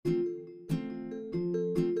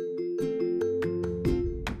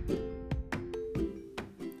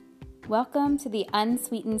Welcome to the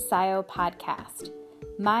Unsweetened SIO podcast.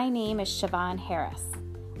 My name is Siobhan Harris.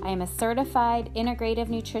 I am a certified integrative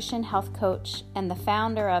nutrition health coach and the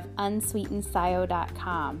founder of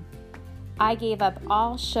unsweetenedscio.com. I gave up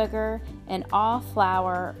all sugar and all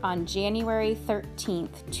flour on January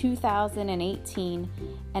 13th, 2018,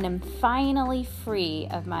 and am finally free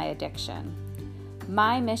of my addiction.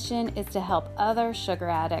 My mission is to help other sugar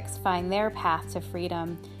addicts find their path to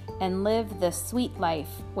freedom and live the sweet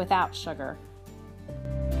life without sugar.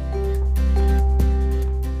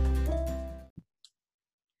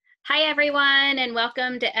 Hi, everyone, and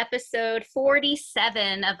welcome to episode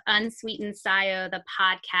 47 of Unsweetened SIO, the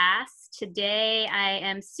podcast. Today, I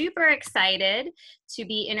am super excited to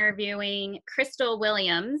be interviewing Crystal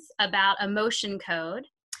Williams about emotion code.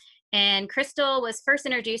 And Crystal was first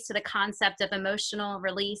introduced to the concept of emotional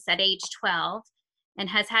release at age 12 and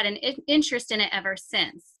has had an interest in it ever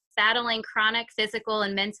since. Battling chronic physical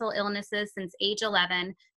and mental illnesses since age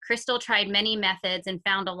 11, Crystal tried many methods and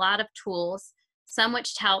found a lot of tools, some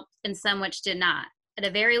which helped and some which did not. At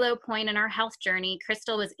a very low point in our health journey,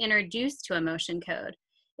 Crystal was introduced to emotion code.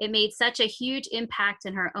 It made such a huge impact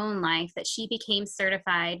in her own life that she became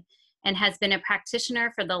certified and has been a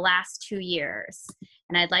practitioner for the last 2 years.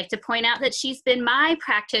 And I'd like to point out that she's been my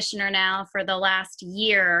practitioner now for the last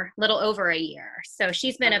year, little over a year. So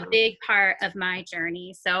she's been a big part of my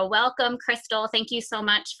journey. So welcome, Crystal. Thank you so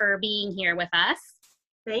much for being here with us.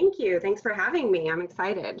 Thank you. Thanks for having me. I'm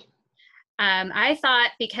excited. I thought,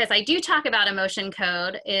 because I do talk about emotion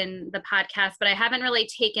code in the podcast, but I haven't really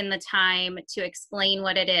taken the time to explain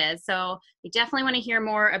what it is. So we definitely want to hear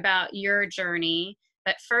more about your journey.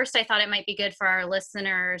 But first, I thought it might be good for our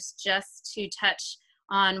listeners just to touch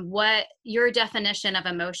on what your definition of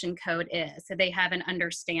emotion code is, so they have an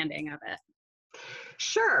understanding of it.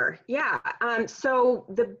 Sure. Yeah. So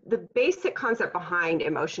the basic concept behind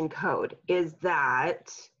emotion code is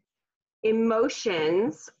that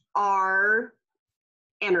emotions are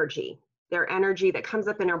energy. They're energy that comes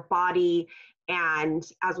up in our body. And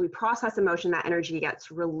as we process emotion, that energy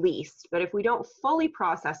gets released. But if we don't fully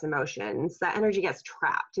process emotions, that energy gets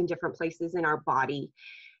trapped in different places in our body.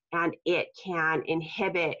 And it can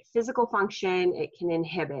inhibit physical function. It can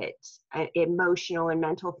inhibit emotional and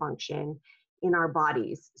mental function in our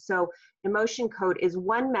bodies. So emotion code is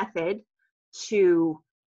one method to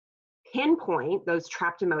pinpoint those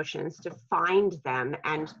trapped emotions, to find them,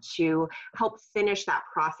 and to help finish that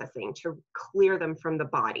processing, to clear them from the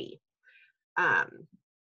body.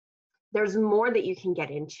 There's more that you can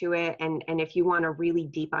get into it, and if you want a really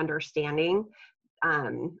deep understanding,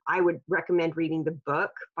 I would recommend reading the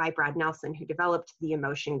book by Brad Nelson, who developed the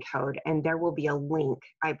emotion code, and there will be a link,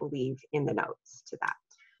 I believe, in the notes to that.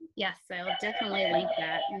 Yes, I'll definitely link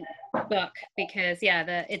that book because,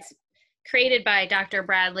 it's created by Dr.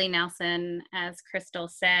 Bradley Nelson, as Crystal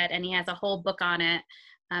said, and he has a whole book on it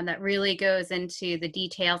that really goes into the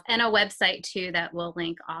details, and a website too that we'll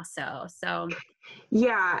link also. So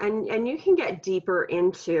yeah, and you can get deeper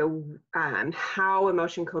into how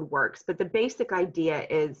emotion code works, but the basic idea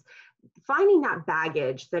is finding that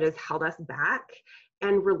baggage that has held us back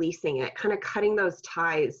and releasing it, kind of cutting those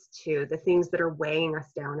ties to the things that are weighing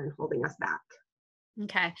us down and holding us back.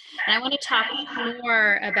 Okay, and I want to talk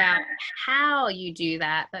more about how you do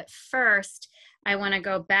that, but first I want to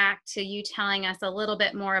go back to you telling us a little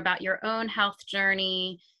bit more about your own health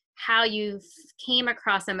journey, how you came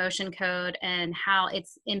across emotion code, and how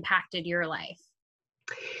it's impacted your life.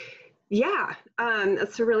 Yeah,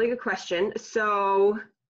 that's a really good question. So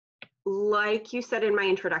like you said in my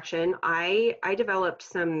introduction, I developed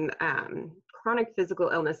some chronic physical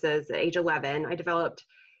illnesses at age 11. I developed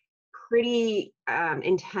pretty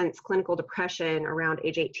intense clinical depression around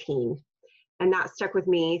age 18. And that stuck with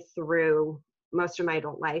me through most of my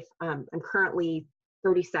adult life. I'm currently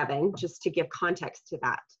 37, just to give context to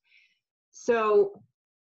that. So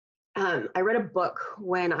I read a book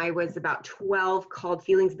when I was about 12 called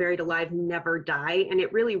Feelings Buried Alive Never Die. And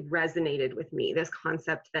it really resonated with me, this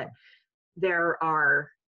concept that there are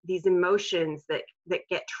these emotions that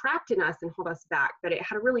get trapped in us and hold us back, but it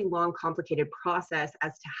had a really long, complicated process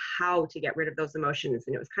as to how to get rid of those emotions.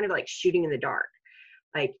 And it was kind of like shooting in the dark.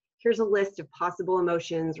 Like, here's a list of possible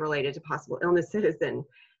emotions related to possible illnesses, and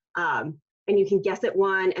you can guess at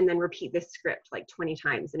one and then repeat this script like 20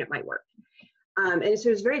 times and it might work. And so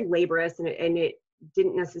it was very laborious, and it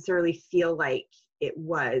didn't necessarily feel like it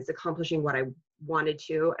was accomplishing what I wanted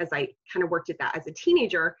to as I kind of worked at that as a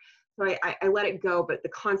teenager. So I let it go, but the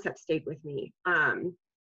concept stayed with me.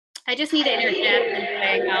 I just need to interject and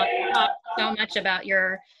say I'll talk so much about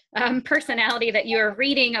your personality that you are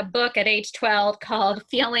reading a book at age 12 called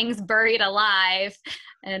Feelings Buried Alive.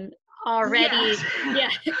 And already,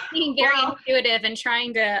 Yes. being very Well, intuitive and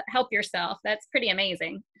trying to help yourself. That's pretty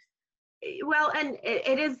amazing. well, and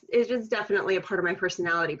it is definitely a part of my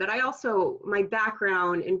personality, but I also, my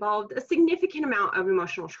background involved a significant amount of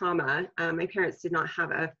emotional trauma. My parents did not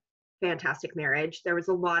have a fantastic marriage. There was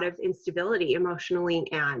a lot of instability emotionally,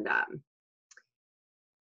 and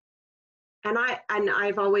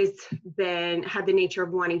I've always had the nature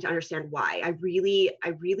of wanting to understand why. I really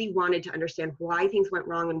wanted to understand why things went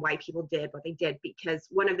wrong and why people did what they did, because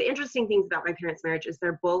one of the interesting things about my parents' marriage is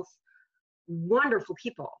they're both wonderful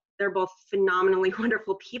people. They're both phenomenally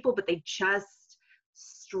wonderful people, but they just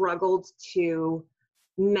struggled to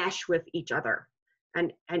mesh with each other.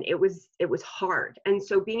 And it was hard. And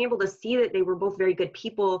so being able to see that they were both very good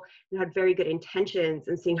people and had very good intentions,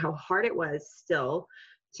 and seeing how hard it was still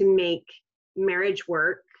to make marriage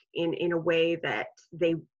work in a way that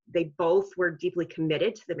they both were deeply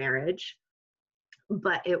committed to the marriage,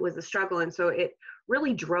 but it was a struggle. And so it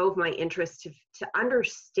really drove my interest to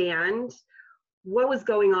understand what was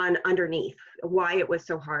going on underneath, why it was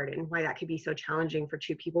so hard, and why that could be so challenging for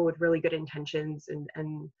two people with really good intentions and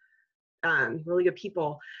really good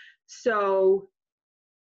people. So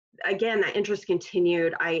again, that interest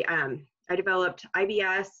continued. I developed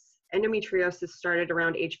IBS. Endometriosis started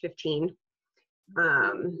around age 15.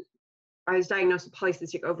 I was diagnosed with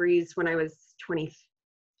polycystic ovaries when I was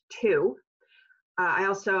 22. I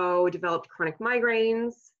also developed chronic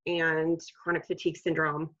migraines and chronic fatigue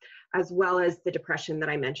syndrome, as well as the depression that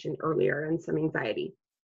I mentioned earlier and some anxiety.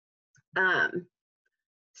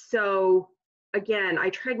 So again, I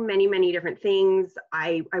tried many different things.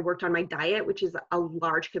 I worked on my diet, which is a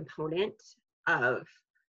large component of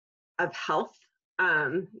health,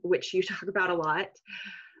 which you talk about a lot.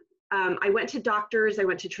 I went to doctors. I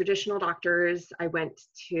went to traditional doctors. I went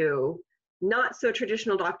to not so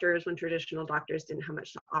traditional doctors when traditional doctors didn't have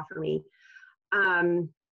much to offer me. And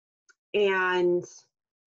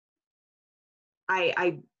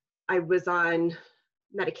I was on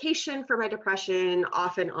medication for my depression,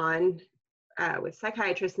 off and on, with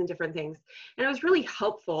psychiatrists and different things. And it was really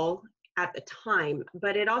helpful at the time,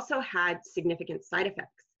 but it also had significant side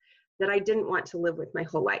effects that I didn't want to live with my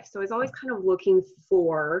whole life. So I was always kind of looking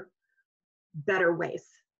for better ways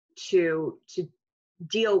to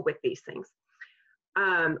deal with these things.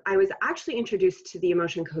 I was actually introduced to the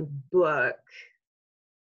Emotion Code book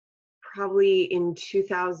probably in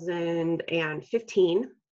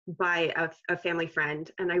 2015 by a family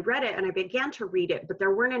friend. And I read it and I began to read it, but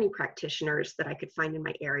there weren't any practitioners that I could find in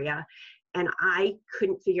my area. And I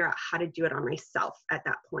couldn't figure out how to do it on myself at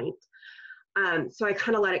that point. So I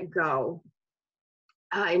kind of let it go.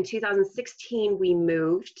 In 2016, we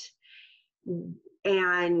moved,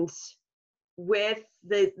 and with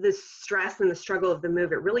the stress and the struggle of the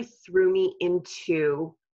move, it really threw me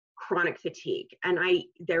into chronic fatigue. And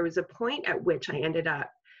there was a point at which I ended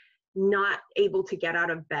up not able to get out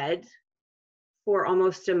of bed for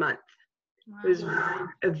almost a month. Wow. It was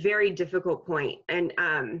a very difficult point. And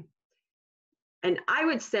I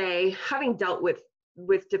would say, having dealt with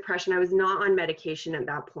depression, I was not on medication at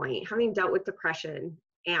that point. Having dealt with depression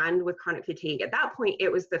and with chronic fatigue, at that point,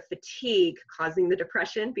 it was the fatigue causing the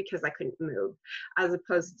depression because I couldn't move, as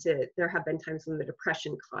opposed to, there have been times when the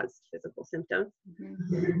depression caused physical symptoms.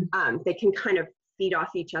 Mm-hmm. They can kind of feed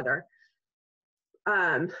off each other.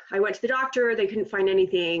 I went to the doctor, they couldn't find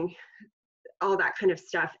anything, all that kind of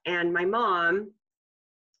stuff. And my mom,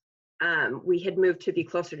 we had moved to be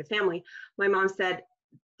closer to family. My mom said,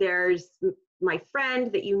 there's my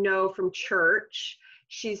friend that you know from church,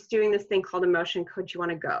 she's doing this thing called Emotion Code, do you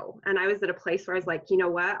want to go? And I was at a place where I was like, you know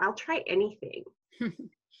what, I'll try anything.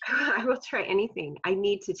 I will try anything. I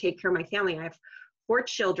need to take care of my family. I have 4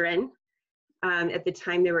 children. At the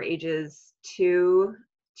time, they were ages 2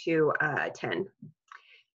 to 10.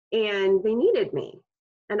 And they needed me.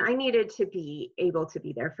 And I needed to be able to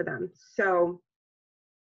be there for them. So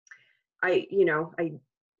I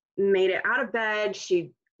made it out of bed.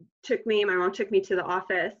 My mom took me to the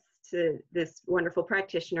office, to this wonderful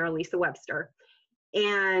practitioner, Lisa Webster.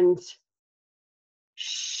 And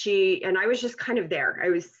I was just kind of there. I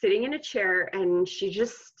was sitting in a chair, and she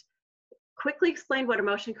just quickly explained what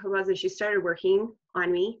Emotion Code was, and she started working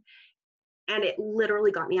on me. And it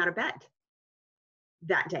literally got me out of bed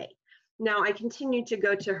that day. Now, I continued to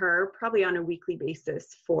go to her probably on a weekly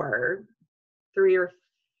basis for 3 or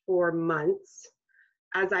 4 months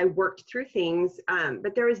as I worked through things.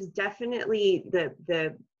 But there was definitely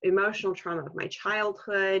the emotional trauma of my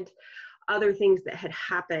childhood, other things that had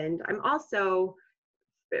happened. I'm also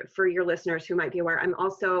for your listeners who might be aware, I'm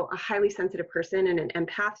also a highly sensitive person and an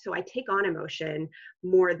empath. So I take on emotion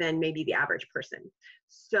more than maybe the average person.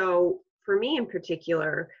 So for me in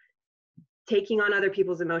particular, taking on other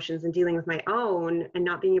people's emotions and dealing with my own and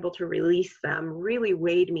not being able to release them really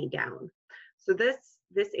weighed me down. So this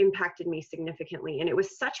impacted me significantly. And it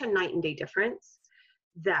was such a night and day difference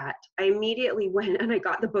that I immediately went and I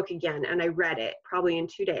got the book again and I read it probably in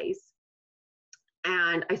 2 days.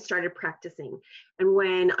 And I started practicing. And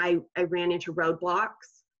when I ran into roadblocks,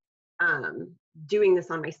 doing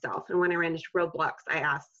this on myself, and when I ran into roadblocks, I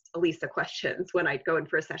asked Elisa questions when I'd go in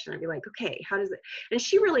for a session. I'd be like, okay, how does it? And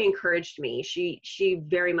she really encouraged me. She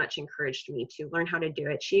very much encouraged me to learn how to do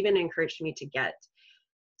it. She even encouraged me to get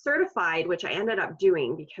certified, which I ended up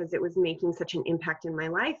doing because it was making such an impact in my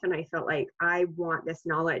life. And I felt like I want this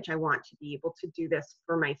knowledge. I want to be able to do this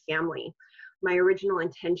for my family. My original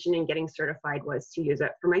intention in getting certified was to use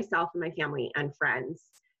it for myself and my family and friends.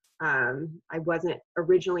 I wasn't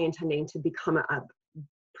originally intending to become a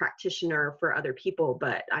practitioner for other people,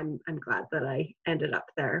 but I'm glad that I ended up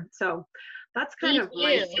there. So that's kind of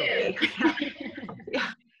my story. Yeah.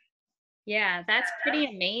 Yeah, that's pretty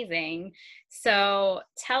amazing. So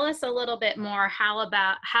tell us a little bit more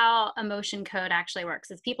about how emotion code actually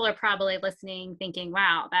works. As people are probably listening thinking,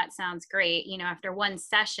 wow, that sounds great. You know, after one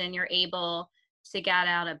session, you're able to get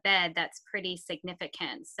out of bed. That's pretty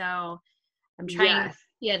significant. So I'm trying,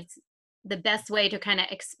 it's the best way to kind of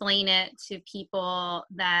explain it to people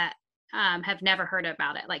that have never heard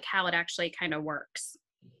about it, like how it actually kind of works.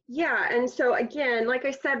 Yeah, and so again, like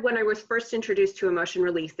I said, when I was first introduced to emotion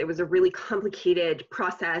release, it was a really complicated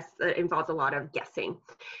process that involves a lot of guessing.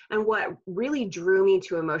 And what really drew me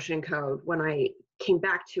to emotion code when I came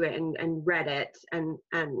back to it and read it and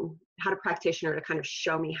had a practitioner to kind of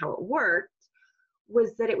show me how it worked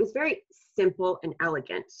was that it was very simple and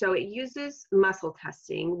elegant. So it uses muscle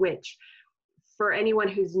testing, which for anyone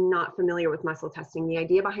who's not familiar with muscle testing, the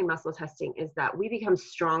idea behind muscle testing is that we become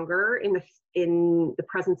stronger in the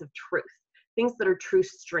presence of truth, things that are true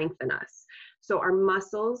strengthen us. So our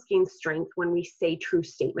muscles gain strength when we say true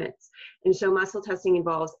statements. And so muscle testing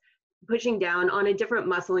involves pushing down on a different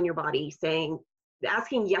muscle in your body,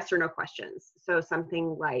 asking yes or no questions. So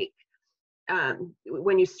something like,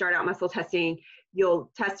 when you start out muscle testing,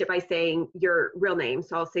 you'll test it by saying your real name.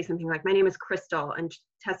 So I'll say something like, my name is Crystal, and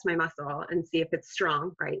test my muscle and see if it's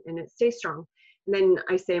strong, right? And it stays strong. And then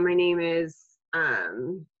I say, my name is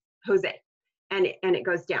Jose, and it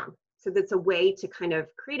goes down. So that's a way to kind of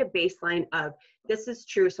create a baseline of this is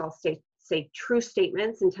true. So I'll say true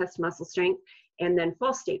statements and test muscle strength, and then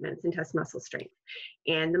false statements and test muscle strength.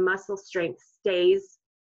 And the muscle strength stays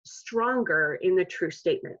stronger in the true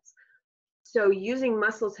statements. So using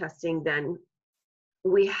muscle testing, then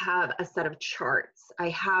we have a set of charts. I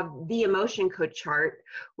have the emotion code chart,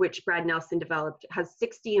 which Brad Nelson developed. It has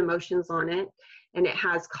 60 emotions on it, and it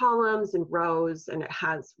has columns and rows, and it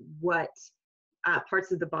has what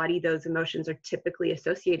parts of the body those emotions are typically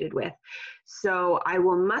associated with. So I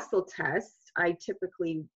will muscle test. I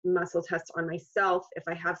typically muscle test on myself. If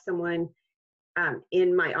I have someone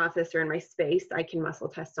in my office or in my space, I can muscle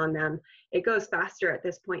test on them. It goes faster at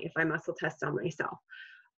this point if I muscle test on myself.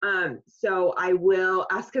 So I will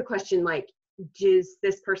ask a question like, does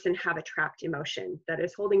this person have a trapped emotion that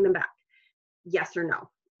is holding them back? Yes or no?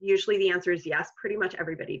 Usually the answer is yes. Pretty much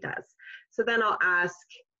everybody does. So then I'll ask,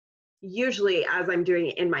 usually as I'm doing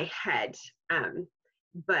it in my head,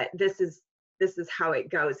 but this is how it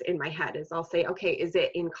goes in my head, is I'll say, okay, is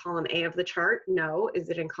it in column A of the chart? No. Is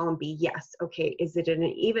it in column B? Yes. Okay. Is it in an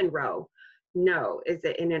even row? No. Is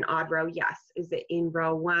it in an odd row? Yes. Is it in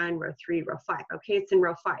row 1, row 3, row 5? Okay, it's in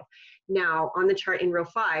row 5. Now on the chart in row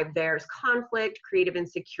 5, there's conflict, creative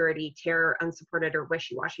insecurity, terror, unsupported, or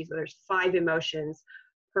wishy-washy. So there's 5 emotions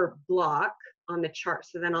per block on the chart.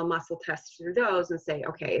 So then I'll muscle test through those and say,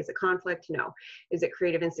 okay, is it conflict? No. Is it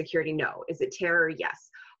creative insecurity? No. Is it terror? Yes.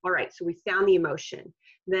 All right, so we found the emotion.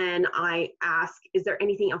 Then I ask, is there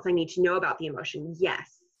anything else I need to know about the emotion?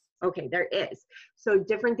 Yes. Okay, there is. So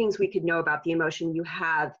different things we could know about the emotion. You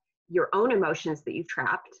have your own emotions that you've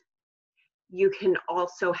trapped. You can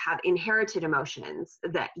also have inherited emotions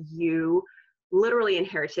that you literally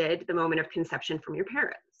inherited the moment of conception from your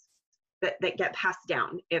parents that get passed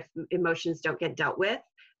down. If emotions don't get dealt with,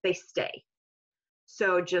 they stay.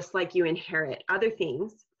 So just like you inherit other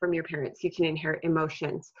things from your parents, you can inherit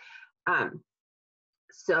emotions.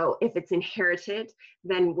 So if it's inherited,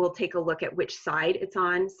 then we'll take a look at which side it's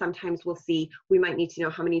on. Sometimes we'll see, we might need to know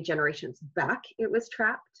how many generations back it was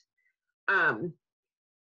trapped.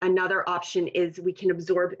 Another option is we can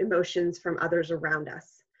absorb emotions from others around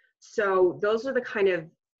us. So those are the kind of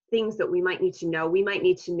things that we might need to know. We might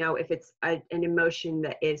need to know if it's an emotion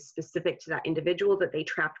that is specific to that individual that they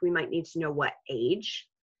trapped. We might need to know what age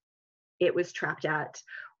it was trapped at.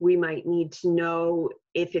 We might need to know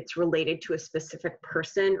if it's related to a specific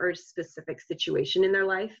person or a specific situation in their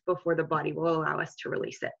life before the body will allow us to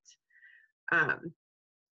release it.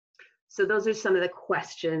 So those are some of the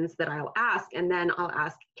questions that I'll ask, and then I'll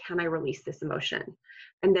ask, can I release this emotion?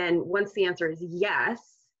 And then once the answer is yes,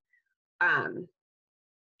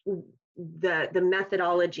 the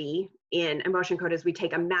methodology in emotion code is we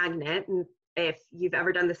take a magnet. And if you've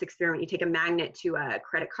ever done this experiment, you take a magnet to a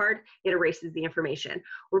credit card, it erases the information.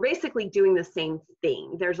 We're basically doing the same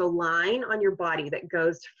thing. There's a line on your body that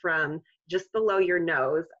goes from just below your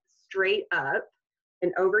nose straight up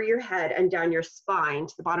and over your head and down your spine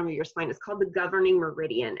to the bottom of your spine. It's called the governing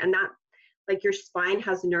meridian. And that, like, your spine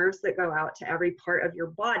has nerves that go out to every part of your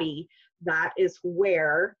body. That is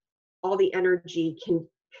where all the energy can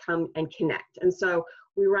come and connect. And so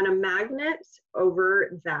we run a magnet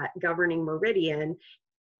over that governing meridian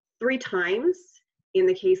 3 times in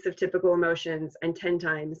the case of typical emotions and 10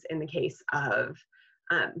 times in the case of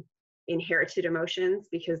inherited emotions,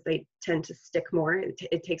 because they tend to stick more.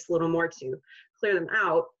 It takes a little more to clear them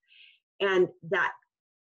out. And that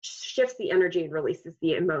shifts the energy and releases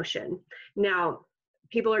the emotion. Now,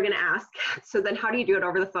 people are going to ask, so then how do you do it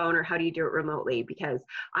over the phone, or how do you do it remotely? Because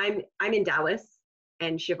I'm in Dallas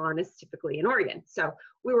and Siobhan is typically in Oregon. So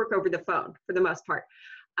we work over the phone for the most part.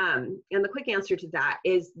 And the quick answer to that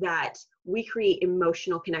is that we create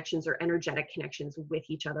emotional connections or energetic connections with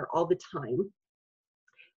each other all the time.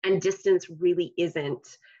 And distance really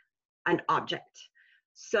isn't an object.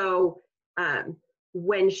 So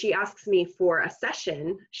when she asks me for a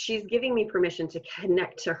session, she's giving me permission to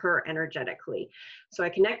connect to her energetically. So I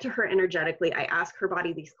connect to her energetically, I ask her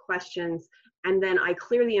body these questions, and then I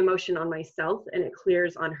clear the emotion on myself and it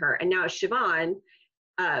clears on her. And now Siobhan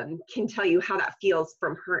can tell you how that feels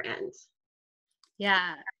from her end.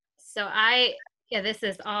 Yeah. So this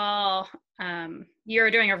is all, you're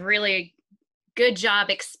doing a really good job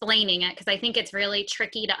explaining it, because I think it's really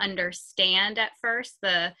tricky to understand at first,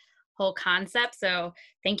 the whole concept. So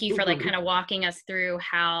thank you for like kind of walking us through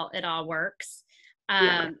how it all works.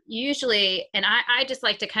 Usually, and I just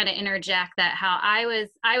like to kind of interject that how I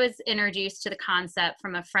was introduced to the concept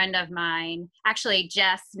from a friend of mine, actually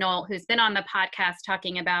Jess Knoll, who's been on the podcast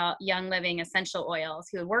talking about Young Living essential oils,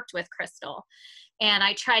 who had worked with Crystal. And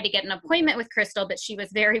I tried to get an appointment with Crystal, but she was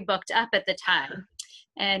very booked up at the time.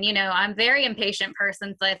 And, you know, I'm a very impatient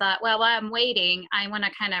person. So I thought, well, while I'm waiting, I want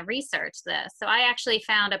to kind of research this. So I actually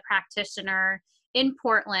found a practitioner in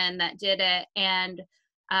Portland that did it, and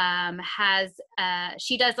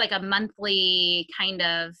she does like a monthly kind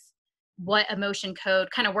of what emotion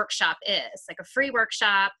code kind of workshop is, like a free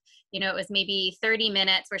workshop. You know, it was maybe 30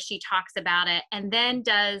 minutes where she talks about it, and then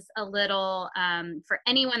does a little, for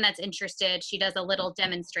anyone that's interested, she does a little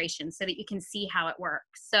demonstration so that you can see how it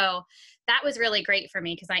works. So that was really great for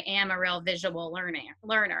me, because I am a real visual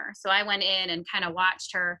learner. So I went in and kind of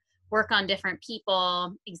watched her work on different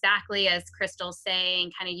people, exactly as Crystal's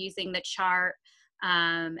saying, kind of using the chart,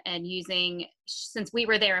 and since we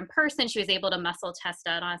were there in person, she was able to muscle test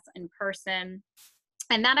on us in person.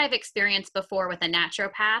 And that I've experienced before with a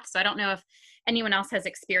naturopath. So I don't know if anyone else has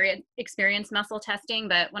experienced muscle testing,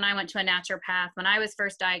 but when I went to a naturopath, when I was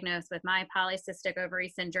first diagnosed with my polycystic ovary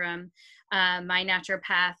syndrome, my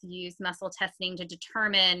naturopath used muscle testing to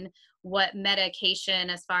determine what medication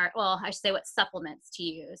I should say what supplements to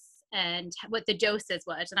use and what the doses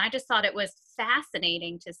was. And I just thought it was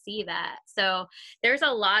fascinating to see that. So there's a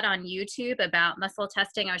lot on YouTube about muscle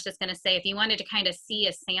testing. I was just going to say, if you wanted to kind of see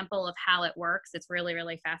a sample of how it works, it's really,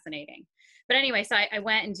 really fascinating. But anyway, so I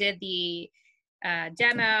went and did the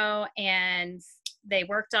demo, and they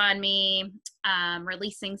worked on me,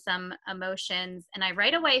 releasing some emotions. And I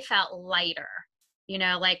right away felt lighter, you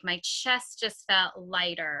know, like my chest just felt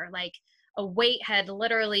lighter, like a weight had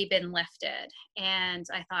literally been lifted. And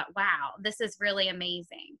I thought, wow, this is really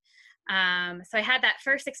amazing. So I had that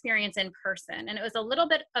first experience in person, and it was a little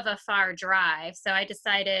bit of a far drive. So I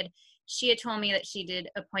decided, she had told me that she did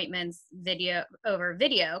appointments over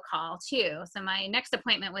video call too. So my next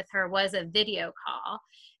appointment with her was a video call.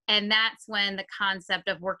 And that's when the concept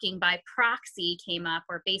of working by proxy came up,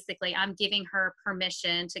 where basically I'm giving her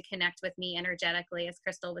permission to connect with me energetically, as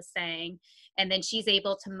Crystal was saying. And then she's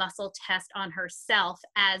able to muscle test on herself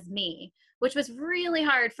as me, which was really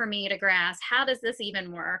hard for me to grasp. How does this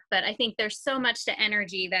even work? But I think there's so much to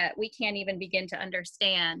energy that we can't even begin to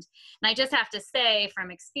understand. And I just have to say,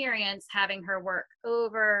 from experience, having her work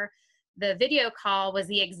over the video call was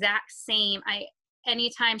the exact same.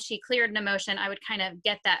 anytime she cleared an emotion, I would kind of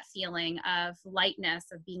get that feeling of lightness,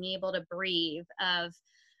 of being able to breathe, of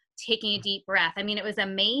taking a deep breath. I mean, it was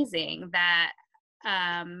amazing that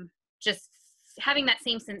just having that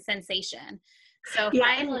same sensation. So Yeah,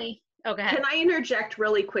 finally, oh, go ahead. can I interject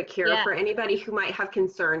really quick here Yeah. for anybody who might have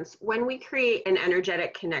concerns? When we create an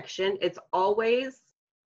energetic connection, it's always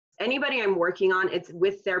anybody I'm working on, it's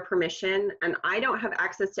with their permission, and I don't have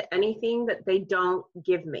access to anything that they don't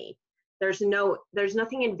give me. There's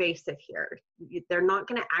nothing invasive here. They're not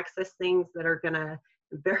going to access things that are going to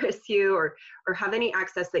embarrass you or have any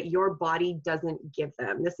access that your body doesn't give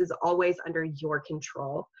them. This is always under your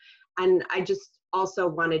control. And I just also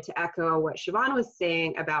wanted to echo what Siobhan was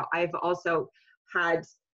saying about, I've also had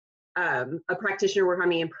a practitioner work on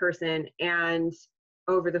me in person and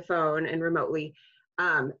over the phone and remotely.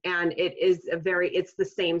 And it's the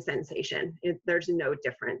same sensation. There's no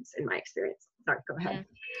difference in my experience. Sorry, go ahead. Mm-hmm.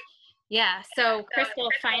 Yeah. So Crystal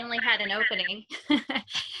finally had an opening.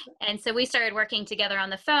 And so we started working together on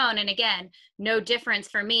the phone. And again, no difference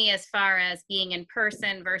for me as far as being in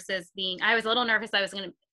person versus I was a little nervous. I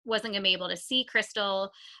wasn't going to be able to see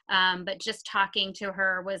Crystal, but just talking to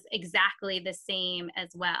her was exactly the same as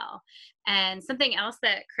well. And something else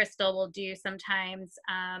that Crystal will do sometimes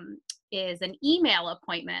is an email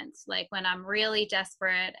appointment, like when I'm really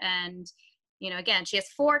desperate. And again, she has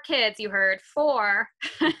 4 kids, you heard 4.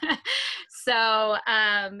 So,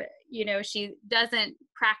 she doesn't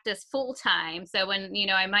practice full time. So when,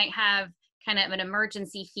 I might have kind of an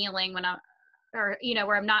emergency feeling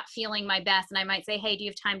where I'm not feeling my best, and I might say, hey, do you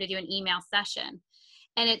have time to do an email session?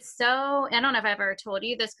 And it's so, I don't know if I've ever told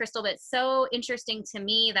you this, Crystal, but it's so interesting to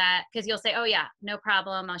me that, because you'll say, oh yeah, no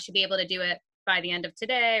problem, I should be able to do it by the end of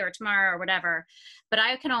today or tomorrow or whatever. But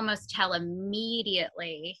I can almost tell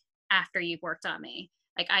immediately after you've worked on me.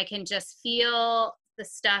 Like I can just feel the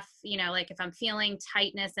stuff, like if I'm feeling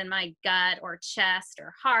tightness in my gut or chest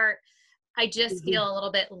or heart, I just feel a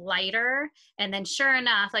little bit lighter. And then sure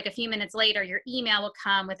enough, like a few minutes later, your email will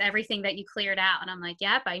come with everything that you cleared out. And I'm like,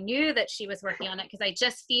 yep, I knew that she was working on it because I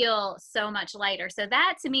just feel so much lighter. So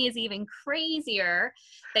that to me is even crazier,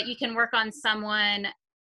 that you can work on someone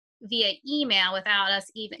via email without us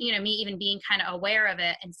even, me even being kind of aware of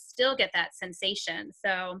it and still get that sensation.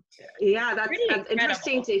 So yeah, that's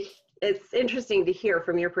interesting it's interesting to hear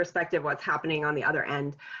from your perspective what's happening on the other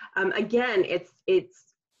end. Again,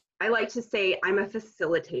 I like to say I'm a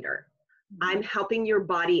facilitator. I'm helping your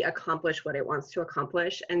body accomplish what it wants to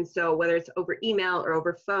accomplish. And so whether it's over email or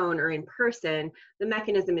over phone or in person, the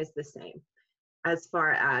mechanism is the same as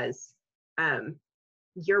far as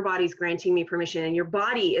your body's granting me permission, and your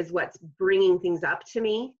body is what's bringing things up to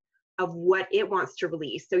me of what it wants to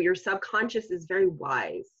release. So your subconscious is very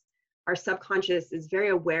wise. Our subconscious is very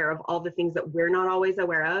aware of all the things that we're not always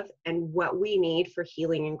aware of and what we need for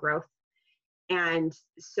healing and growth. And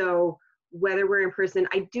so whether we're in person,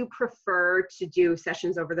 I do prefer to do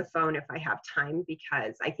sessions over the phone if I have time,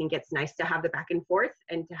 because I think it's nice to have the back and forth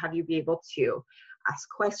and to have you be able to ask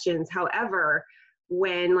questions. However,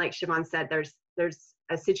 when, like Siobhan said, there's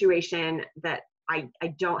a situation that I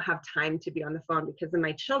don't have time to be on the phone because of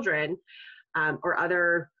my children or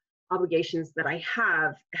other obligations that I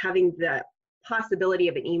have, having the possibility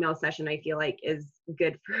of an email session, I feel like is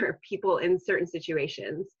good for people in certain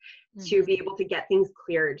situations to be able to get things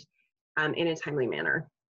cleared in a timely manner.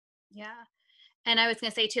 Yeah. And I was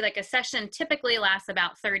going to say too, like a session typically lasts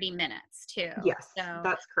about 30 minutes too. Yes, so,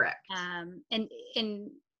 that's correct. And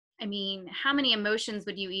I mean, how many emotions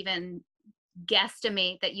would you even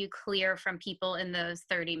guesstimate that you clear from people in those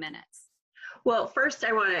 30 minutes? Well, first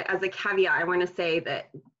as a caveat, I want to say that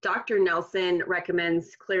Dr. Nelson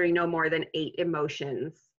recommends clearing no more than 8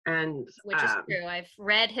 emotions. And which is true. I've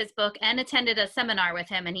read his book and attended a seminar with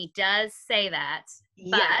him, and he does say that.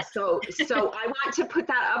 Yeah, so I want to put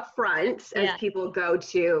that up front as people go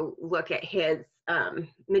to look at his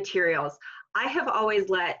materials. I have always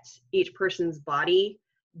let each person's body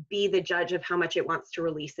be the judge of how much it wants to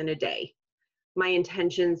release in a day. My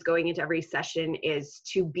intentions going into every session is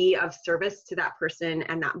to be of service to that person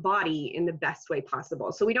and that body in the best way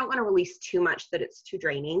possible. So we don't want to release too much that it's too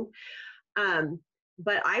draining.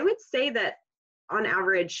 But I would say that on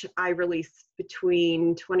average, I release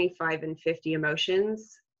between 25 and 50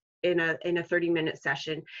 emotions in a 30-minute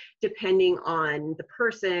session, depending on the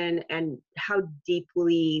person and how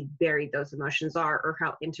deeply buried those emotions are or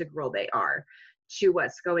how integral they are to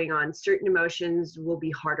what's going on. Certain emotions will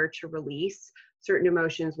be harder to release. Certain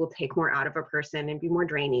emotions will take more out of a person and be more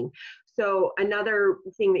draining. So another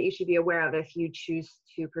thing that you should be aware of if you choose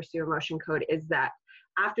to pursue emotion code is that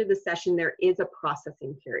after the session, there is a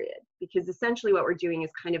processing period, because essentially what we're doing is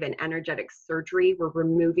kind of an energetic surgery. We're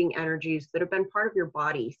removing energies that have been part of your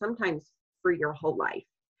body, sometimes for your whole life.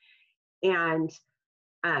 And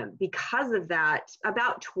because of that,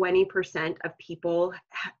 about 20% of people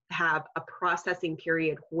have a processing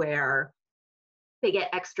period where they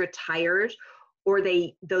get extra tired, or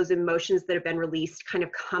those emotions that have been released kind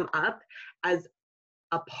of come up as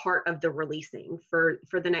a part of the releasing for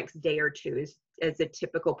the next day or two as a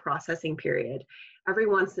typical processing period. Every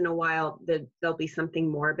once in a while, there'll be something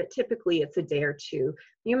more, but typically it's a day or two.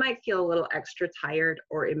 You might feel a little extra tired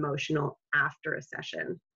or emotional after a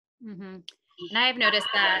session. Mm-hmm. And I've noticed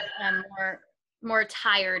that more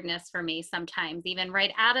tiredness for me sometimes. Even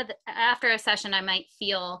right after a session, I might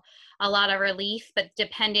feel a lot of relief, but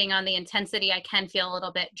depending on the intensity, I can feel a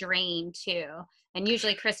little bit drained too. And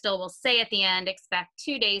usually Crystal will say at the end, expect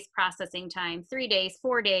 2 days processing time, 3 days,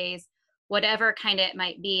 4 days, whatever kind of it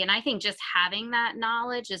might be. And I think just having that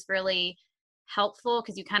knowledge is really helpful,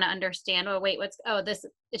 because you kind of understand, oh, wait,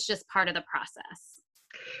 it's just part of the process.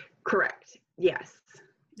 Correct. Yes.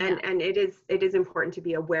 Yeah. And it is important to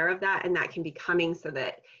be aware of that, and that can be coming so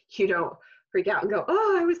that you don't freak out and go,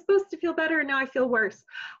 oh, I was supposed to feel better and now I feel worse.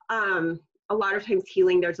 A lot of times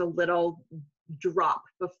healing, there's a little drop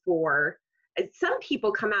before. Some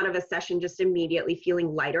people come out of a session just immediately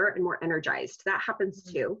feeling lighter and more energized. That happens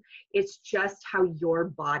too. It's just how your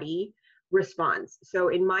body responds. So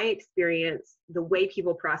in my experience, the way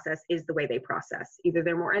people process is the way they process. Either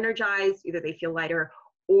they're more energized, either they feel lighter,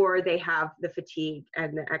 or they have the fatigue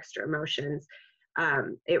and the extra emotions.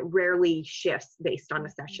 It rarely shifts based on a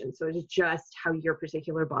session. So it's just how your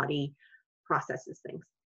particular body processes things.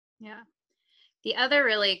 Yeah. The other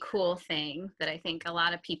really cool thing that I think a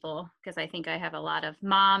lot of people, because I think I have a lot of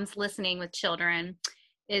moms listening with children,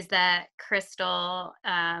 is that Crystal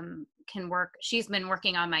can work. She's been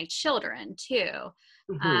working on my children too.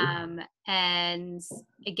 Mm-hmm. And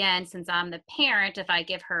again, since I'm the parent, if I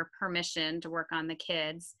give her permission to work on the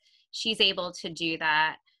kids, she's able to do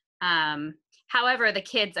that. However, the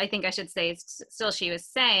kids, I think I should say, still, she was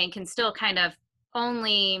saying, can still kind of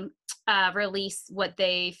only release what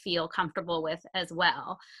they feel comfortable with as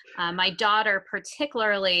well. My daughter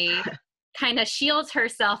particularly kind of shields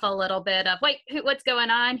herself a little bit of, wait, what's going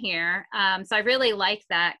on here? So I really like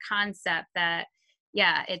that concept that,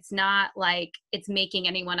 yeah, it's not like it's making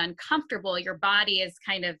anyone uncomfortable. Your body is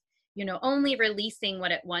kind of, only releasing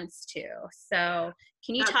what it wants to. So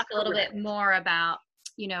can you talk a little bit more about,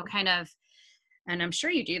 kind of, and I'm sure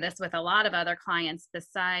you do this with a lot of other clients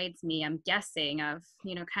besides me, I'm guessing, of,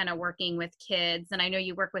 kind of working with kids. And I know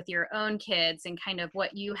you work with your own kids, and kind of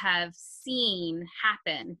what you have seen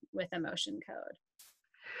happen with Emotion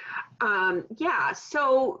Code. Yeah.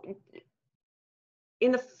 So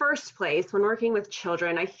in the first place, when working with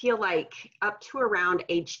children, I feel like up to around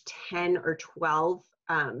age 10 or 12,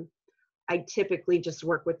 I typically just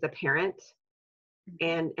work with the parent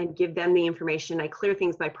and give them the information. I clear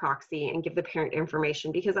things by proxy and give the parent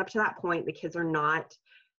information, because up to that point, the kids are not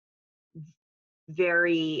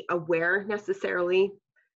very aware necessarily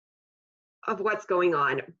of what's going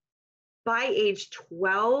on. By age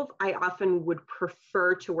 12, I often would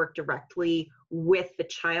prefer to work directly with the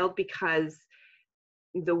child, because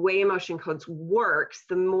the way Emotion Codes works,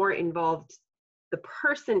 the more involved the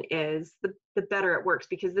person is, the better it works,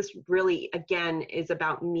 because this really, again, is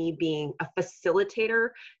about me being a facilitator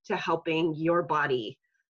to helping your body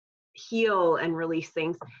heal and release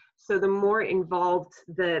things. So the more involved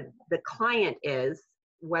the client is,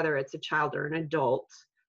 whether it's a child or an adult,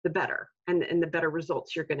 the better, and the better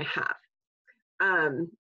results you're going to have.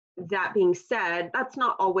 That being said, that's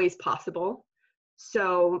not always possible.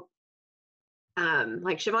 So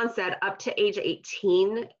like Siobhan said, up to age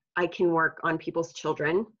 18, I can work on people's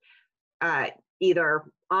children, either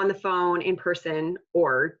on the phone, in person,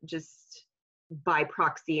 or just by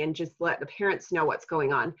proxy, and just let the parents know what's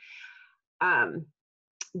going on.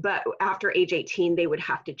 But after age 18, they would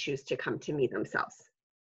have to choose to come to me themselves.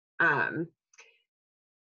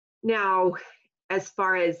 Now, as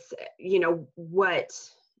far as, what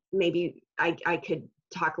maybe I could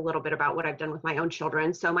talk a little bit about what I've done with my own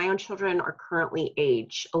children. So my own children are currently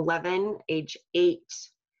age 11, age 8,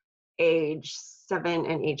 age 7,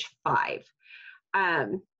 and age 5.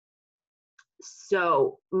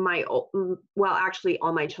 So actually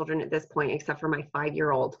all my children at this point, except for my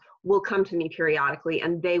 5-year-old, will come to me periodically,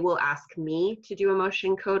 and they will ask me to do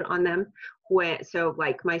Emotion Code on them. So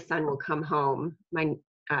like my son will come home, my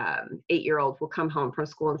 8-year-old will come home from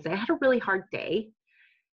school and say, I had a really hard day.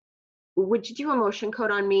 would you do emotion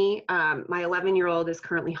code on me? My 11-year-old is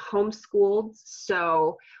currently homeschooled.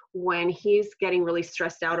 So when he's getting really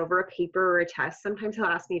stressed out over a paper or a test, sometimes he'll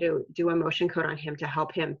ask me to do emotion code on him to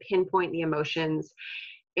help him pinpoint the emotions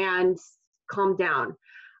and calm down.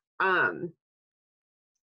 Um,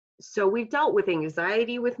 so we've dealt with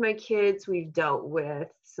anxiety with my kids. We've dealt with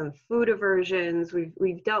some food aversions.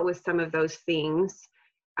 We've dealt with some of those things.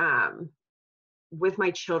 With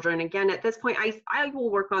my children. Again, at this point, I will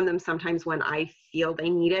work on them sometimes when I feel they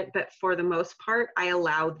need it, but for the most part, I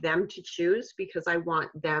allow them to choose because I want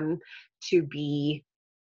them to be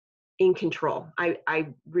in control. I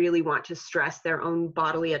really want to stress their own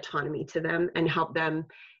bodily autonomy to them and help them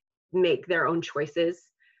make their own choices.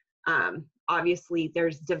 Obviously,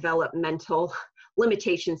 there's developmental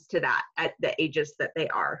limitations to that at the ages that they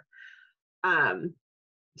are.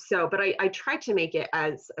 But I try to make it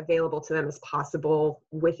as available to them as possible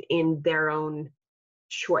within their own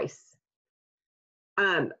choice.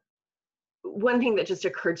 One thing that just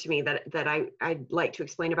occurred to me that I'd like to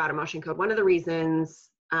explain about emotion code, one of the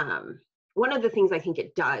things I think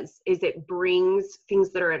it does is it brings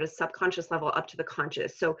things that are at a subconscious level up to the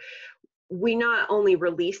conscious. So we not only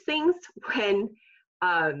release things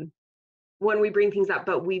when we bring things up,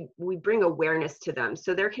 but we bring awareness to them.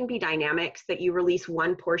 So there can be dynamics that you release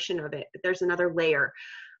one portion of it, but there's another layer.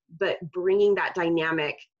 But bringing that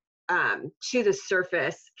dynamic to the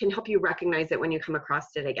surface can help you recognize it when you come across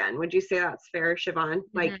it again. Would you say that's fair, Siobhan?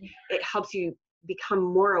 Mm-hmm. Like it helps you become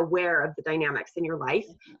more aware of the dynamics in your life.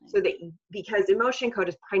 So that, because emotion code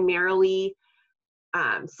is primarily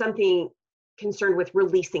something concerned with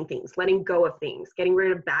releasing things, letting go of things, getting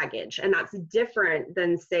rid of baggage. And that's different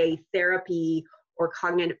than, say, therapy or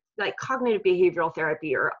cognitive behavioral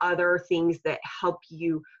therapy or other things that help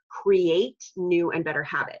you create new and better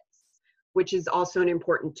habits, which is also an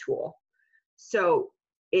important tool. So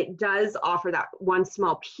it does offer that one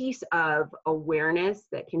small piece of awareness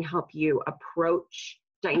that can help you approach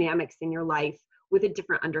dynamics in your life with a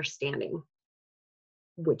different understanding,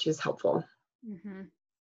 which is helpful. Mm-hmm.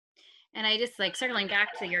 And I just like circling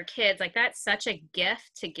back to your kids, like that's such a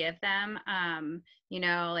gift to give them.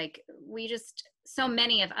 Like so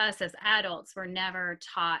many of us as adults were never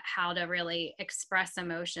taught how to really express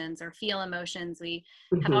emotions or feel emotions. We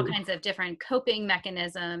have all kinds of different coping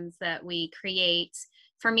mechanisms that we create.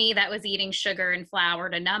 For me, that was eating sugar and flour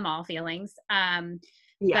to numb all feelings.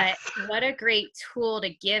 Yes. But what a great tool to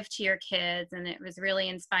give to your kids. And it was really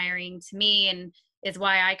inspiring to me, and is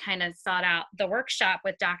why I kind of sought out the workshop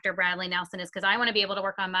with Dr. Bradley Nelson, is because I want to be able to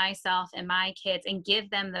work on myself and my kids and give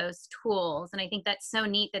them those tools. And I think that's so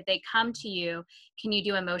neat that they come to you. Can you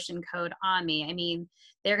do emotion code on me? I mean,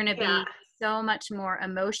 they're going to be so much more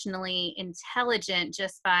emotionally intelligent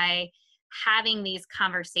just by having these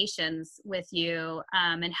conversations with you,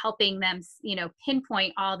 and helping them,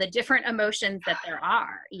 pinpoint all the different emotions that there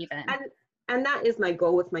are even. And that is my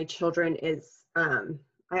goal with my children is,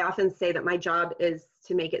 I often say that my job is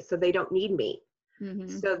to make it so they don't need me,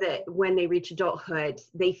 so that when they reach adulthood,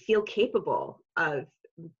 they feel capable of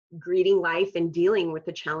greeting life and dealing with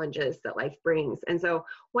the challenges that life brings. And so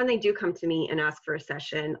when they do come to me and ask for a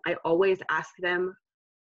session, I always ask them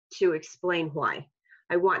to explain why.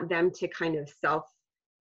 I want them to kind of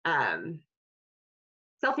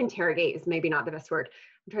self-interrogate is maybe not the best word.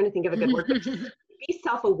 I'm trying to think of a good word, but just be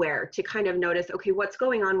self-aware to kind of notice, okay, what's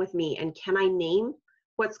going on with me? And can I name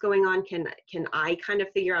what's going on? Can I kind of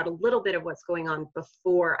figure out a little bit of what's going on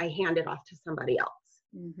before I hand it off to somebody else?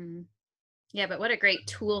 Mm-hmm. Yeah, but what a great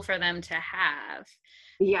tool for them to have.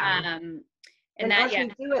 Yeah. And as we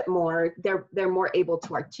do it more, they're more able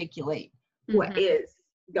to articulate what is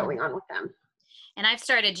going on with them. And I've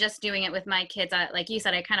started just doing it with my kids. Like you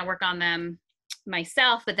said, I kind of work on them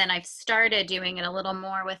myself, but then I've started doing it a little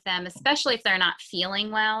more with them, especially if they're not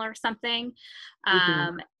feeling well or something.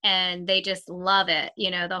 And they just love it,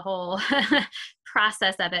 the whole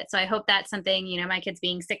process of it. So I hope that's something, my kids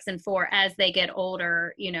being 6 and 4, as they get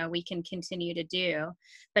older, we can continue to do.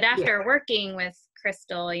 But after working with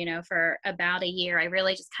Crystal, for about a year, I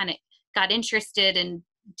really just kind of got interested in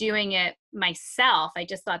doing it myself. I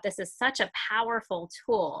just thought this is such a powerful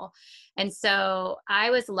tool. And so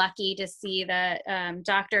I was lucky to see that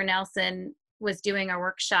Dr. Nelson was doing a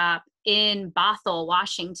workshop in Bothell,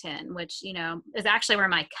 Washington, which, is actually where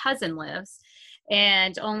my cousin lives,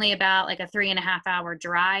 and only about like a 3.5-hour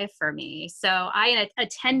drive for me. So I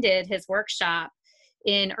attended his workshop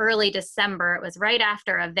in early December. It was right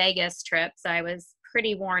after a Vegas trip, so I was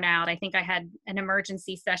pretty worn out. I think I had an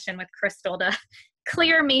emergency session with Crystal to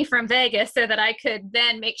clear me from Vegas so that I could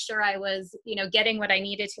then make sure I was, getting what I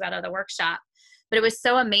needed to out of the workshop. but it was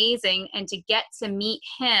so amazing. And to get to meet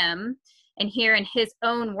him and hear in his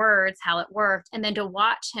own words how it worked, and then to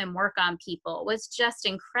watch him work on people was just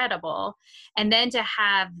incredible. And then to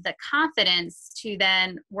have the confidence to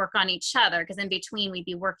then work on each other, because in between we'd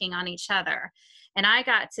be working on each other. And I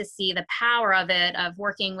got to see the power of it, of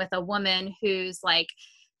working with a woman who's like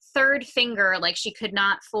third finger, like she could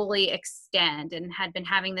not fully extend and had been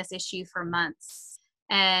having this issue for months.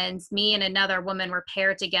 And me and another woman were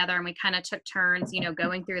paired together, and we kind of took turns,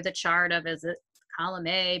 going through the chart of, is it column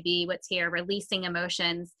A, B, what's here, releasing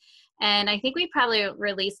emotions. And I think we probably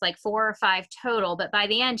released like 4 or 5 total, but by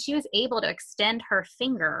the end, she was able to extend her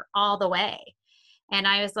finger all the way. And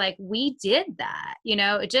I was like, we did that,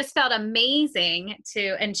 it just felt amazing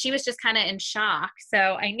and she was just kind of in shock. So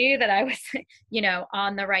I knew that I was,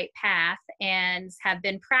 on the right path, and have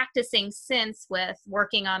been practicing since with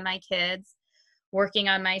working on my kids, working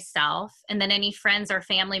on myself, and then any friends or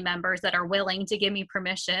family members that are willing to give me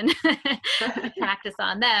permission to practice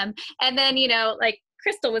on them. And then, like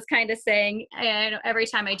Crystal was kind of saying, every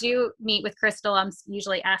time I do meet with Crystal, I'm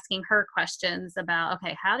usually asking her questions about,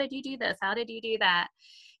 okay, how did you do this? How did you do that?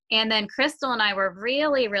 And then Crystal and I were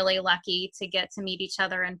really, really lucky to get to meet each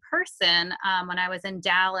other in person when I was in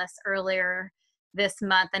Dallas earlier this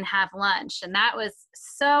month and have lunch. And that was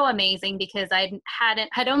so amazing because I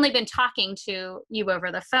had only been talking to you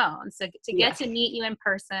over the phone. So to get to meet you in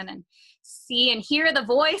person and see and hear the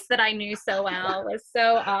voice that I knew so well was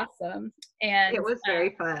so awesome. And it was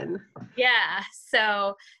very fun. Yeah.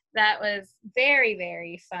 So that was very,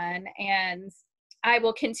 very fun. And I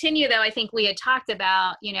will continue, though. I think we had talked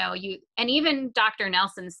about, and even Dr.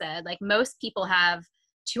 Nelson said, like, most people have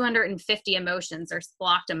 250 emotions or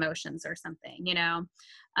blocked emotions or something,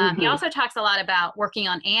 He also talks a lot about working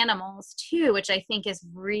on animals too, which I think is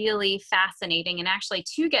really fascinating. And actually,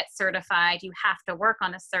 to get certified, you have to work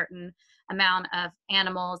on a certain amount of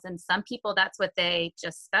animals. And some people, that's what they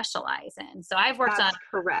just specialize in. So I've worked on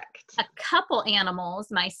a couple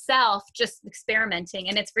animals myself, just experimenting.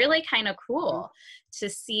 And it's really kind of cool to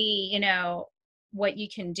see, what you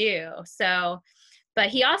can do. So, but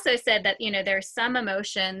he also said that, there's some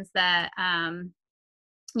emotions that,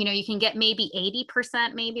 you can get maybe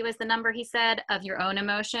 80%, maybe was the number he said, of your own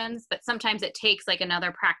emotions, but sometimes it takes like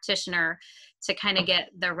another practitioner to kind of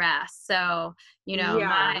get the rest. So,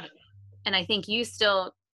 and I think you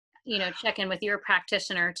still, check in with your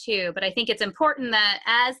practitioner too, but I think it's important that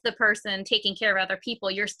as the person taking care of other people,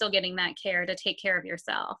 you're still getting that care to take care of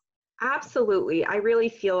yourself. Absolutely. I really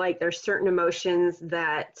feel like there's certain emotions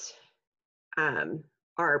that,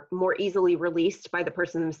 are more easily released by the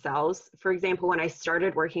person themselves. For example, when I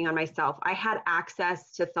started working on myself, I had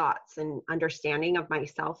access to thoughts and understanding of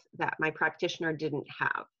myself that my practitioner didn't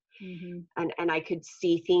have. Mm-hmm. And I could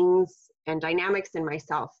see things and dynamics in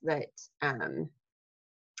myself that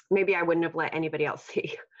maybe I wouldn't have let anybody else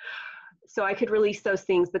see. So I could release those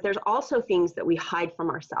things, but there's also things that we hide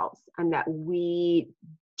from ourselves and that we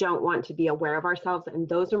don't want to be aware of ourselves, and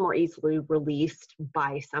those are more easily released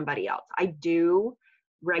by somebody else. I do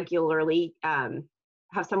regularly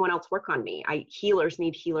have someone else work on me. Healers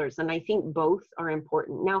need healers, and I think both are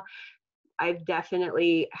important. Now, I've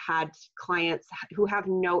definitely had clients who have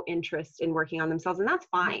no interest in working on themselves, and that's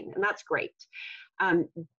fine, and that's great.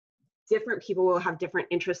 Different people will have different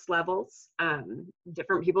interest levels.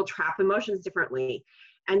 Different people trap emotions differently.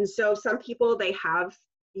 And so some people, they have,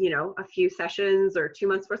 a few sessions or 2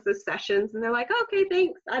 months worth of sessions, and they're like, okay,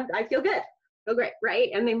 thanks. I feel good. Feel great, right?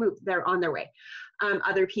 And they're on their way.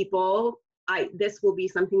 Other people, this will be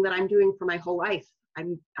something that I'm doing for my whole life.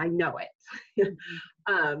 I know it.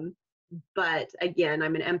 But again,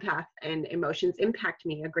 I'm an empath, and emotions impact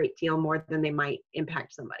me a great deal more than they might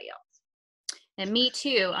impact somebody else. And me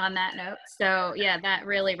too, on that note. So yeah, that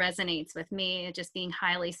really resonates with me, just being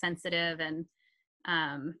highly sensitive and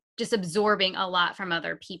just absorbing a lot from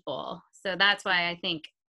other people. So that's why I think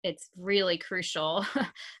it's really crucial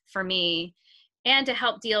for me. And to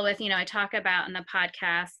help deal with, I talk about in the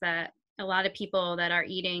podcast that a lot of people that are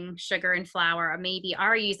eating sugar and flour maybe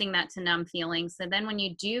are using that to numb feelings. So then when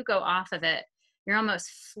you do go off of it, you're almost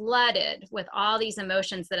flooded with all these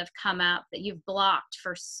emotions that have come up that you've blocked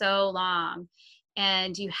for so long.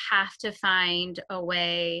 And you have to find a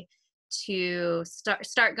way to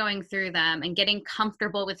start going through them and getting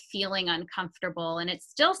comfortable with feeling uncomfortable. And it's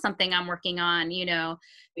still something I'm working on, 2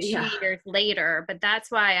 years later. But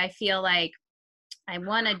that's why I feel like I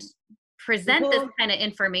want to present this kind of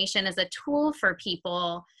information as a tool for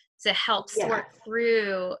people to help sort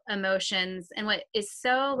through emotions. And what is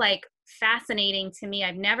so like fascinating to me.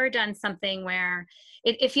 I've never done something where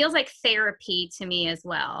it feels like therapy to me as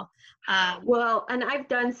well. Well, and I've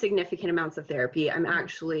done significant amounts of therapy. I'm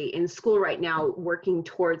actually in school right now working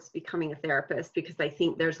towards becoming a therapist because I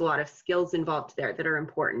think there's a lot of skills involved there that are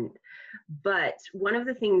important. But one of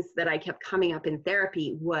the things that I kept coming up in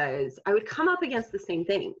therapy was I would come up against the same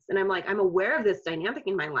things. And I'm like, I'm aware of this dynamic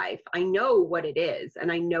in my life. I know what it is,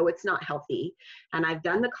 and I know it's not healthy. And I've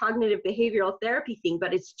done the cognitive behavioral therapy thing,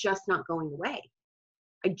 but it's just not going away.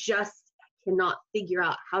 I just cannot figure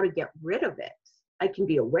out how to get rid of it. I can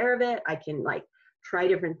be aware of it. I can like try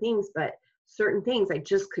different things, but certain things I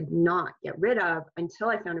just could not get rid of until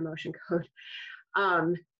I found emotion code.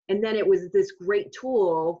 And then it was this great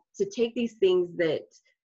tool to take these things that,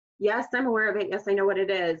 yes, I'm aware of it. Yes, I know what it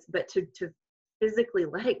is, but to physically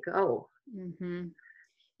let it go. Mm-hmm.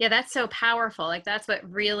 Yeah, that's so powerful. Like that's what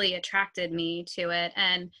really attracted me to it.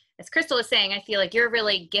 And as Crystal was saying, I feel like you're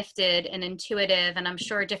really gifted and intuitive, and I'm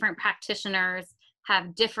sure different practitioners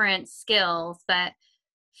have different skills. But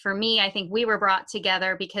for me, I think we were brought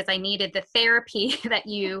together because I needed the therapy that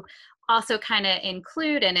you also kind of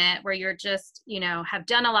include in it, where you're just, have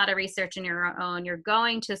done a lot of research in your own, you're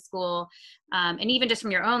going to school, and even just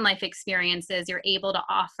from your own life experiences, you're able to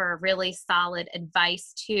offer really solid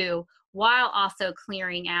advice too, while also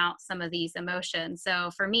clearing out some of these emotions.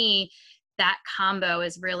 So for me, that combo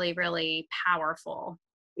is really, really powerful.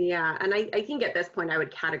 Yeah. And I think at this point I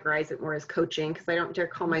would categorize it more as coaching, because I don't dare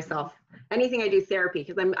call myself anything. I do therapy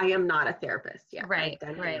because I am not a therapist yet. Right. I've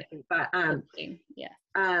done Right. therapy, but Yeah.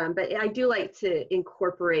 but I do like to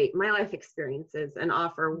incorporate my life experiences and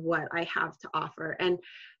offer what I have to offer. And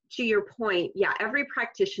to your point, yeah, every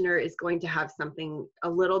practitioner is going to have something a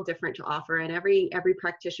little different to offer, and every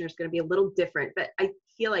practitioner is going to be a little different. But I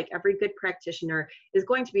feel like every good practitioner is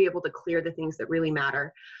going to be able to clear the things that really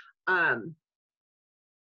matter.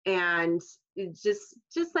 And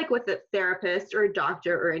just like with a therapist or a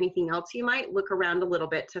doctor or anything else, you might look around a little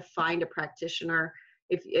bit to find a practitioner.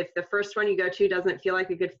 If the first one you go to doesn't feel like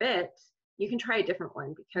a good fit, you can try a different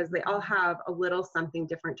one, because they all have a little something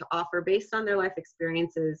different to offer based on their life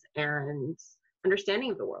experiences and understanding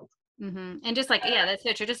of the world. Mm-hmm. And just like, yeah, that's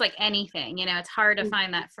so true. Just like anything, it's hard to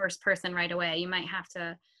find that first person right away. You might have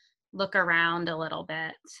to look around a little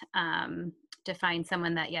bit to find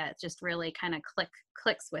someone that, yeah, it just really kind of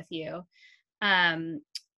clicks with you.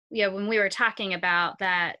 Yeah, when we were talking about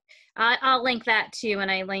that, I'll link that too. When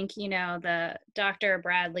I link, the Dr.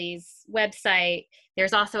 Bradley's website,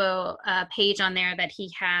 there's also a page on there that he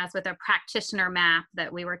has with a practitioner map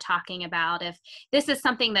that we were talking about. If this is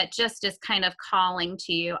something that just is kind of calling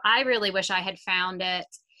to you, I really wish I had found it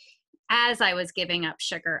as I was giving up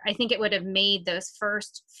sugar. I think it would have made those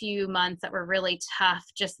first few months that were really tough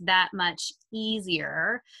just that much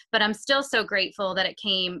easier. But I'm still so grateful that it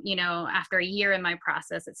came, after a year in my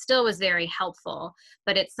process. It still was very helpful,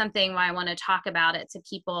 but it's something why I want to talk about it to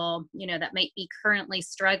people, that might be currently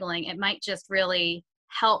struggling. It might just really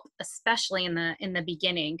help, especially in the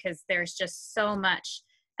beginning, because there's just so much,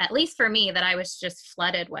 at least for me, that I was just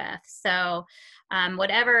flooded with. So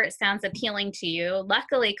whatever sounds appealing to you.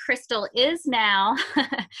 Luckily, Crystal is now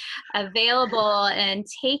available and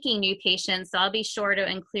taking new patients. So I'll be sure to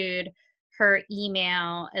include her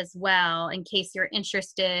email as well in case you're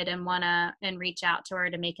interested and and reach out to her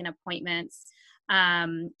to make an appointment.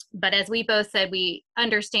 But as we both said, we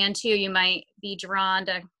understand too, you might be drawn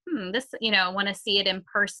to this, want to see it in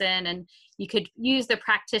person, and you could use the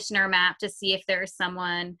practitioner map to see if there's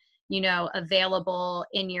someone available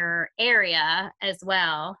in your area as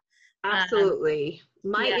well. Absolutely.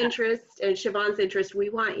 My interest and Siobhan's interest, we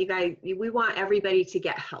want everybody to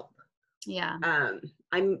get help. Yeah.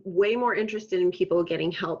 I'm way more interested in people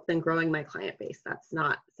getting help than growing my client base. That's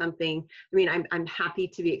not something, I'm happy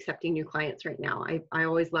to be accepting new clients right now. I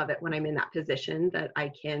always love it when I'm in that position that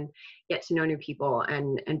I can get to know new people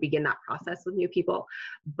and begin that process with new people.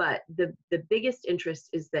 But the biggest interest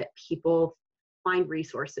is that people find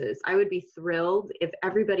resources. I would be thrilled if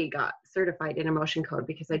everybody got certified in emotion code,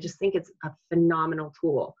 because I just think it's a phenomenal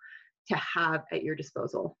tool to have at your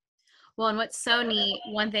disposal. Well, and what's so neat,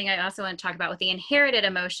 one thing I also want to talk about with the inherited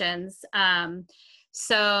emotions.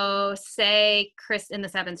 So say and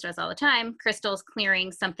this happens to us all the time, Crystal's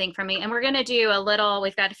clearing something from me, and we're going to do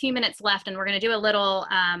we've got a few minutes left, and we're going to do a little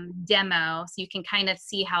demo so you can kind of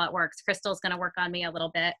see how it works. Crystal's going to work on me a little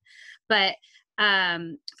bit, but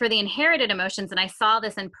for the inherited emotions, and I saw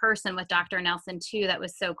this in person with Dr. Nelson too, that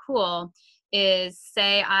was so cool, is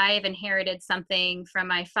say I've inherited something from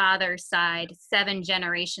my father's side 7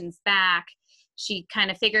 generations back. She kind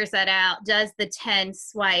of figures that out, does the 10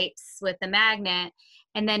 swipes with the magnet,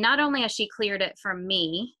 and then not only has she cleared it from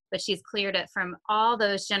me, but she's cleared it from all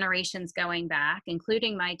those generations going back,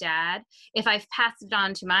 including my dad. If I've passed it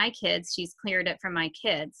on to my kids, she's cleared it from my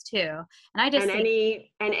kids too. And I just and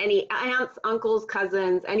any aunts, uncles,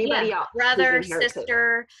 cousins, anybody else, brother,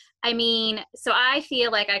 sister. I mean, so I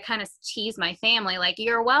feel like I kind of tease my family, like,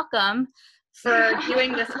 you're welcome for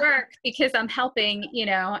doing this work, because I'm helping,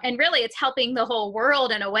 and really it's helping the whole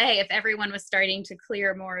world in a way if everyone was starting to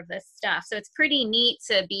clear more of this stuff. So it's pretty neat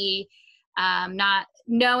to be not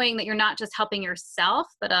knowing that you're not just helping yourself,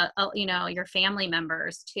 but your family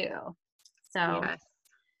members too. So yes.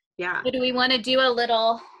 Yeah. So do we want to do a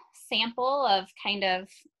little sample of kind of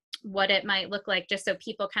what it might look like, just so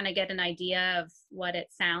people kind of get an idea of what it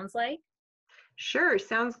sounds like? Sure,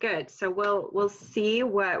 sounds good. So we'll see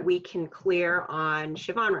what we can clear on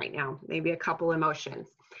Siobhan right now, maybe a couple emotions.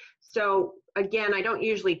 So again, I don't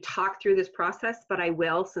usually talk through this process, but I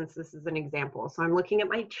will, since this is an example. So I'm looking at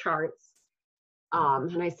my charts,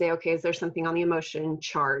 and I say, okay, is there something on the emotion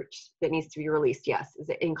chart that needs to be released? Yes. Is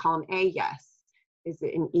it in column A? Yes. Is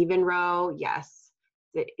it in even row? Yes.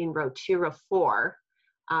 Is it in row 2, row 4?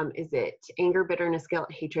 Is it anger, bitterness,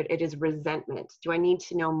 guilt, hatred? It is resentment. Do I need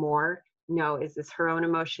to know more? No. Is this her own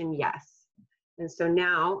emotion? Yes. And so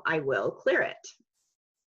now I will clear it.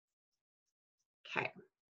 Okay.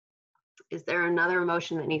 Is there another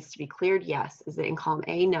emotion that needs to be cleared? Yes. Is it in column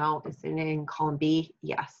A? No. Is it in column B?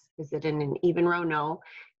 Yes. Is it in an even row? No.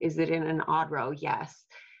 Is it in an odd row? Yes.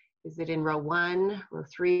 Is it in row 1, row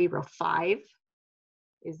 3, row 5?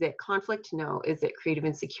 Is it conflict? No. Is it creative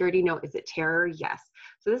insecurity? No. Is it terror? Yes.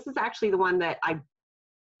 So this is actually the one that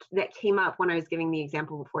came up when I was giving the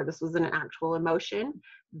example before. This was an actual emotion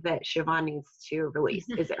that Siobhan needs to release.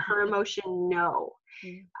 Is it her emotion? No.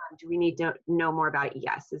 Do we need to know more about it?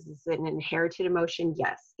 Yes. Is this an inherited emotion?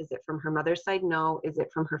 Yes. Is it from her mother's side? No. Is it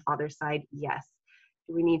from her father's side? Yes.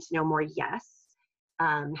 Do we need to know more? Yes.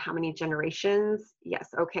 How many generations? Yes.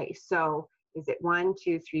 Okay. So is it 1,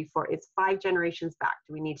 2, 3, 4? It's 5 generations back.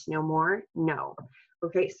 Do we need to know more? No.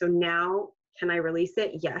 Okay. So now, can I release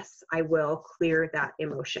it? Yes, I will clear that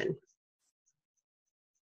emotion.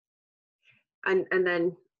 And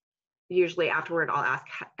then usually afterward, I'll ask,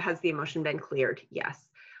 has the emotion been cleared? Yes.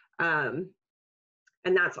 And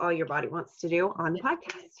that's all your body wants to do on the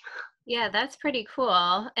podcast. Yeah, that's pretty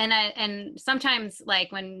cool. And sometimes,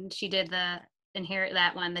 like when she did the inherit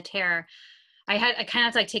that one, the terror, I kind of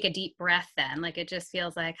have to like take a deep breath then. Like it just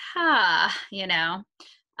feels like, so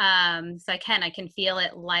I can feel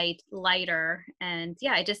it lighter. And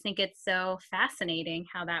yeah, I just think it's so fascinating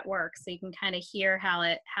how that works. So you can kind of hear how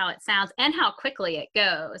it sounds and how quickly it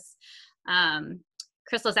goes.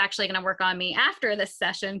 Crystal's actually going to work on me after this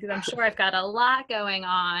session because I'm sure I've got a lot going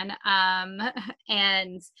on.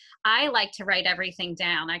 And I like to write everything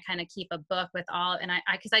down. I kind of keep a book with all, and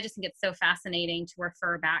because I just think it's so fascinating to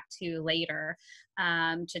refer back to later,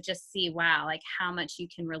 to just see, wow, like how much you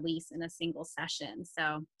can release in a single session.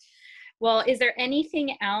 So, well, is there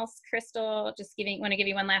anything else, Crystal, want to give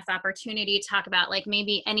you one last opportunity to talk about, like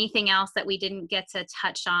maybe anything else that we didn't get to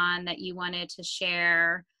touch on that you wanted to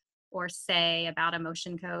share or say about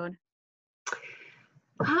emotion code?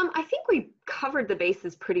 I think we covered the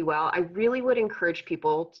bases pretty well. I really would encourage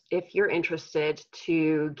people, if you're interested,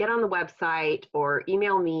 to get on the website or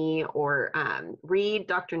email me or read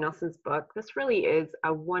Dr. Nelson's book. This really is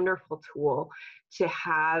a wonderful tool to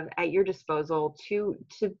have at your disposal to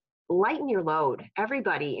lighten your load.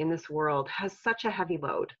 Everybody in this world has such a heavy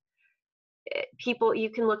load. People, you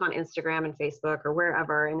can look on Instagram and Facebook or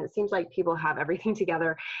wherever, and it seems like people have everything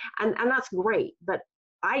together, and that's great. But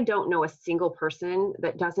I don't know a single person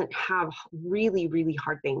that doesn't have really, really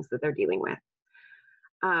hard things that they're dealing with.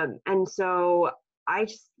 And so I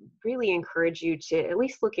just really encourage you to at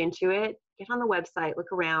least look into it, get on the website,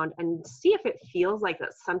 look around, and see if it feels like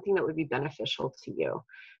that's something that would be beneficial to you,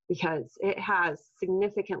 because it has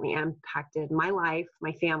significantly impacted my life,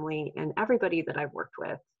 my family, and everybody that I've worked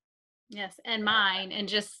with. Yes, and mine. And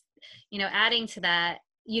just, adding to that,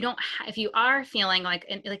 you don't if you are feeling like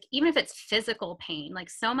even if it's physical pain, like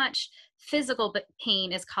so much physical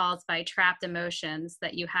pain is caused by trapped emotions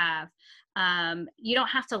that you have, you don't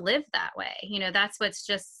have to live that way. That's what's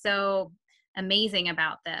just so amazing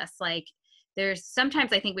about this. Like there's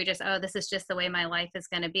sometimes I think we just, this is just the way my life is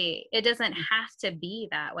going to be. It doesn't have to be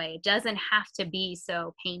that way. It doesn't have to be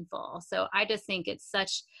so painful. So I just think it's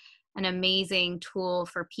such an amazing tool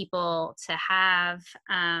for people to have,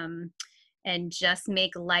 and just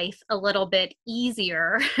make life a little bit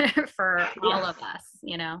easier for all of us,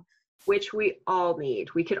 Which we all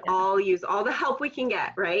need. We could all use all the help we can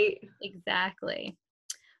get, right? Exactly.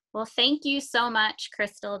 Well, thank you so much,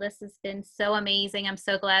 Crystal. This has been so amazing. I'm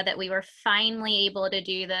so glad that we were finally able to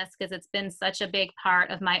do this because it's been such a big part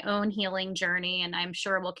of my own healing journey, and I'm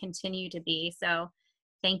sure will continue to be. So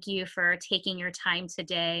thank you for taking your time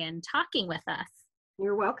today and talking with us.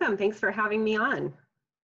 You're welcome. Thanks for having me on.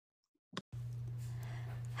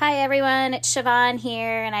 Hi, everyone. It's Siobhan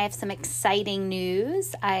here, and I have some exciting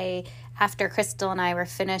news. After Crystal and I were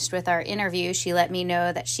finished with our interview, she let me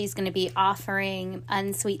know that she's going to be offering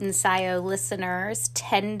Unsweetened SIO listeners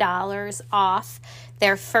 $10 off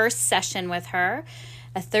their first session with her.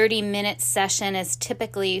 A 30-minute session is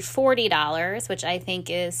typically $40, which I think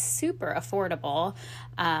is super affordable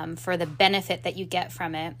for the benefit that you get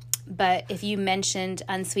from it. But if you mentioned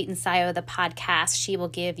Unsweetened SIO, the podcast, she will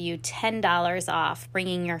give you $10 off,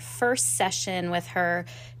 bringing your first session with her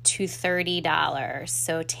to $30.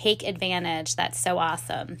 So take advantage. That's so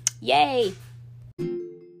awesome. Yay!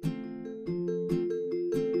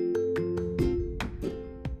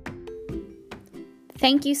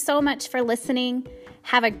 Thank you so much for listening.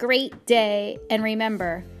 Have a great day. And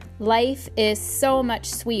remember, life is so much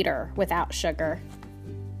sweeter without sugar.